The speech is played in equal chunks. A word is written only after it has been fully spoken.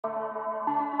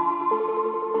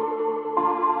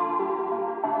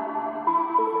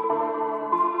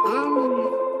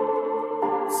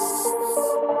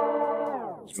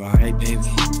Alright, baby.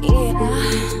 Yeah.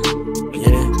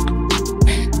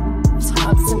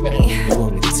 Talk to me. You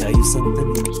want me to tell you something?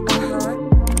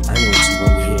 I know what you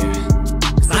want to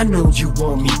hear. I know you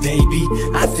want me, baby.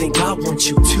 I think I want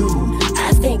you too.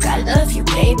 I think I love you,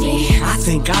 baby. I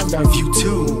think I love you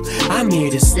too. I'm here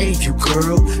to save you,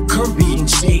 girl. Come be in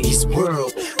Shady's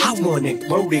world. I wanna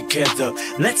grow together.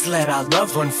 Let's let our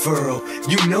love unfurl.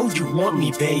 You know you want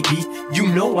me, baby. You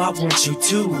know I want you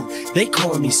too. They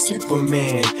call me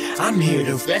Superman. I'm here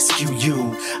to rescue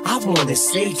you. I wanna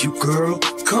save you, girl.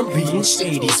 Come be in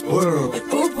Shady's world.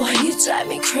 Oh boy, you drive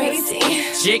me crazy.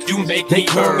 Chick, you make me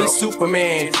call me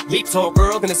Superman. Leap tall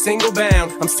girl in a single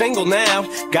bound. I'm single now,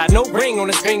 got no ring on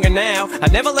his finger now. I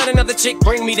never let another chick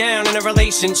bring me down in a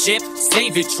relationship.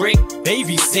 Save it, trick,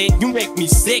 babysit, you make me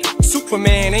sick.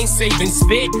 Superman ain't saving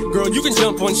spit. Girl, you can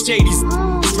jump on Shady's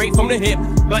straight from the hip,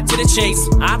 but to the chase.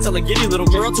 I tell a giddy little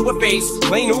girl to her face.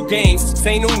 Play no games,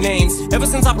 say no names. Ever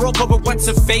since I broke up with what's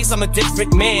her face, I'm a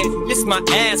different man. Kiss my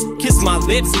ass, kiss my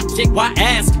lips, kick my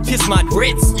ass, kiss my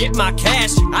grits, get my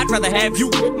cash. I'd rather have you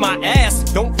whip my ass.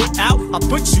 Don't put out, I'll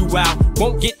put you out.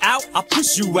 Won't get out, I'll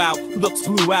push you out. Looks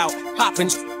blew out, poppin',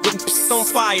 getting pissed on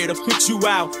fire to put you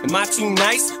out. Am I too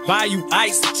nice? Buy you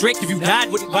ice. Trick, if you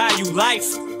died, wouldn't buy you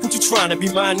life. What you tryna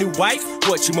be my new wife?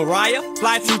 What, you Mariah?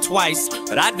 Fly through twice.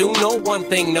 But I do know one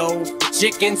thing, no.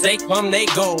 Chickens, they come, they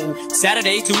go.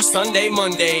 Saturday through Sunday,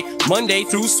 Monday. Monday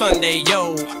through Sunday,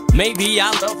 yo. Maybe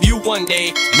I'll love you one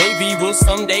day. Maybe we'll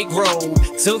someday grow.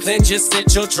 Till then, just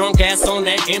sit your drunk ass on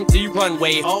that empty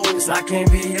runway. Oh, 'cause I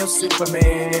can't be your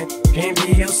Superman. Can't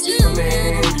be your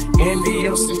Superman. Can't be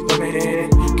your Superman.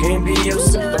 Can't be your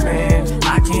Superman.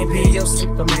 I can't be your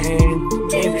Superman.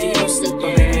 Can't be your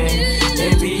Superman.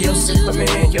 Can't be your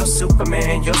Superman, your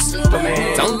Superman, your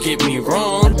Superman. Don't get me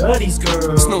wrong, I love these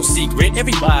girls. It's no secret,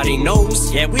 everybody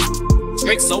knows. Yeah, we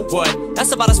trick, so what?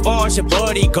 That's about as far as your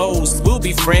buddy goes. We'll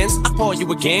be friends, I'll call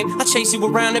you again. I'll chase you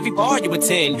around every bar you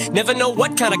attend. Never know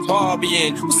what kind of car I'll be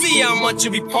in. We'll see how much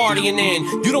you'll be partying in.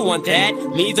 You don't want that,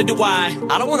 neither do I.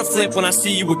 I don't wanna flip when I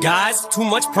see you with guys. Too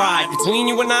much pride between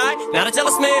you and I. Not a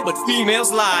jealous man, but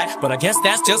females lie. But I guess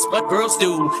that's just what girls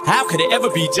do. How could it ever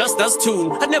be just us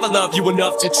two? I'd never love you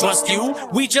enough to trust you.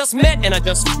 We just met and I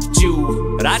just f***ed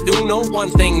you. But I do know one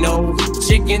thing, no.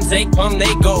 Chickens, they come,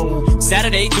 they go.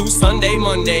 Saturday through Sunday,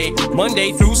 Monday.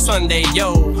 Monday through Sunday,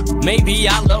 yo. Maybe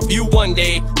I'll love you one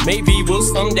day. Maybe we'll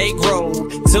someday grow.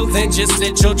 Till then, just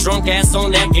sit your drunk ass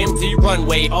on that empty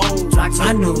runway. Oh,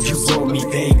 I know you want me,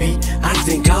 baby. I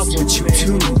think I want you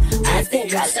too. I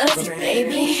think I love you,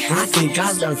 baby. I think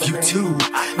I love you too.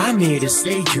 I'm here to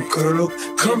save you, girl.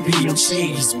 Come be in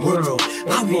Shady's world.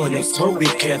 I wanna grow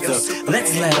together.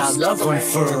 Let's let our love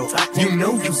unfurl. You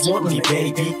know you want me,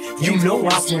 baby. You know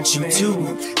I want you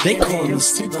too. They call me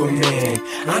Superman.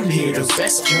 I'm here to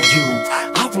rescue you.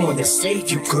 I wanna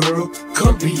save you, girl.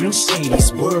 Come be in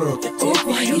Shady's world. Oh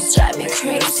boy, you drive me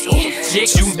crazy.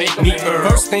 Chick, you make me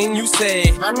first thing you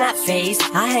say. I'm not phased,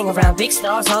 I hang around big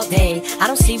stars all day. I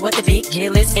don't see what the big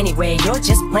deal is anyway. You're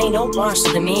just plain old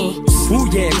Marshall to me. Ooh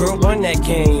yeah, girl, run that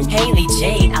game. Haley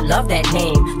Jade, I love that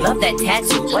name. Love that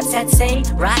tattoo, what's that say?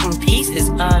 Rotten pieces,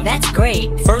 that's great.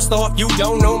 First off, you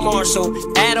don't know Marshall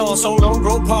at all, so don't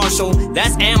grow partial.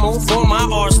 That's ammo for my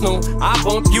arsenal. I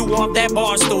bump you off that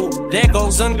bar stool. There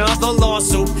goes another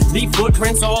lawsuit. Leave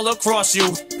footprints all across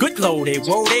you. Good loaded,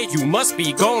 loaded, you must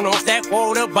be going off that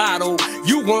water bottle.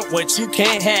 You want what you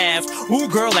can't have. Ooh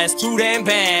girl, that's too damn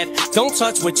bad. Don't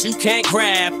touch what you can't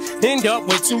grab. End up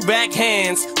with two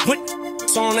backhands. Put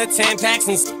on the 10 packs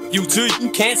and you till you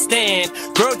can't stand.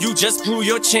 Girl, you just blew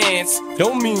your chance.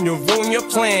 Don't mean to ruin your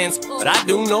plans, but I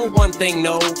do know one thing,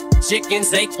 no. Chickens,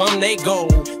 they come, they go.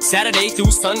 Saturday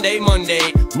through Sunday,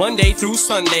 Monday. Monday through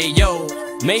Sunday, yo.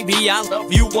 Maybe I'll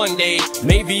love you one day.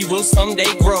 Maybe we'll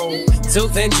someday grow. Till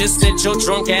then, just sit your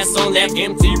drunk ass on that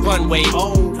empty runway.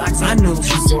 Oh, I know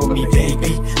you want me,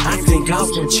 baby. I think I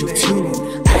want you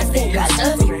too. I think I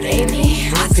love you, baby.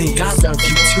 I think I love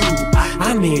you too.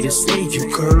 I'm here to save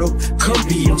you, girl. Come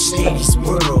be in Shady's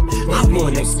world. I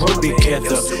wanna grow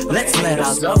together. Let's let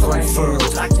our love unfurl.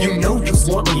 You know you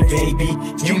want me, baby.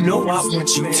 You know I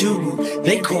want you too.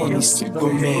 They call me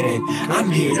Superman.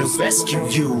 I'm here to rescue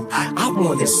you. I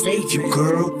wanna save you,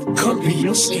 girl. Come be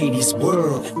in Shady's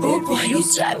world. Oh boy, you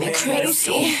drive me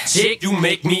crazy. Chick, you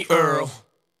make me Earl.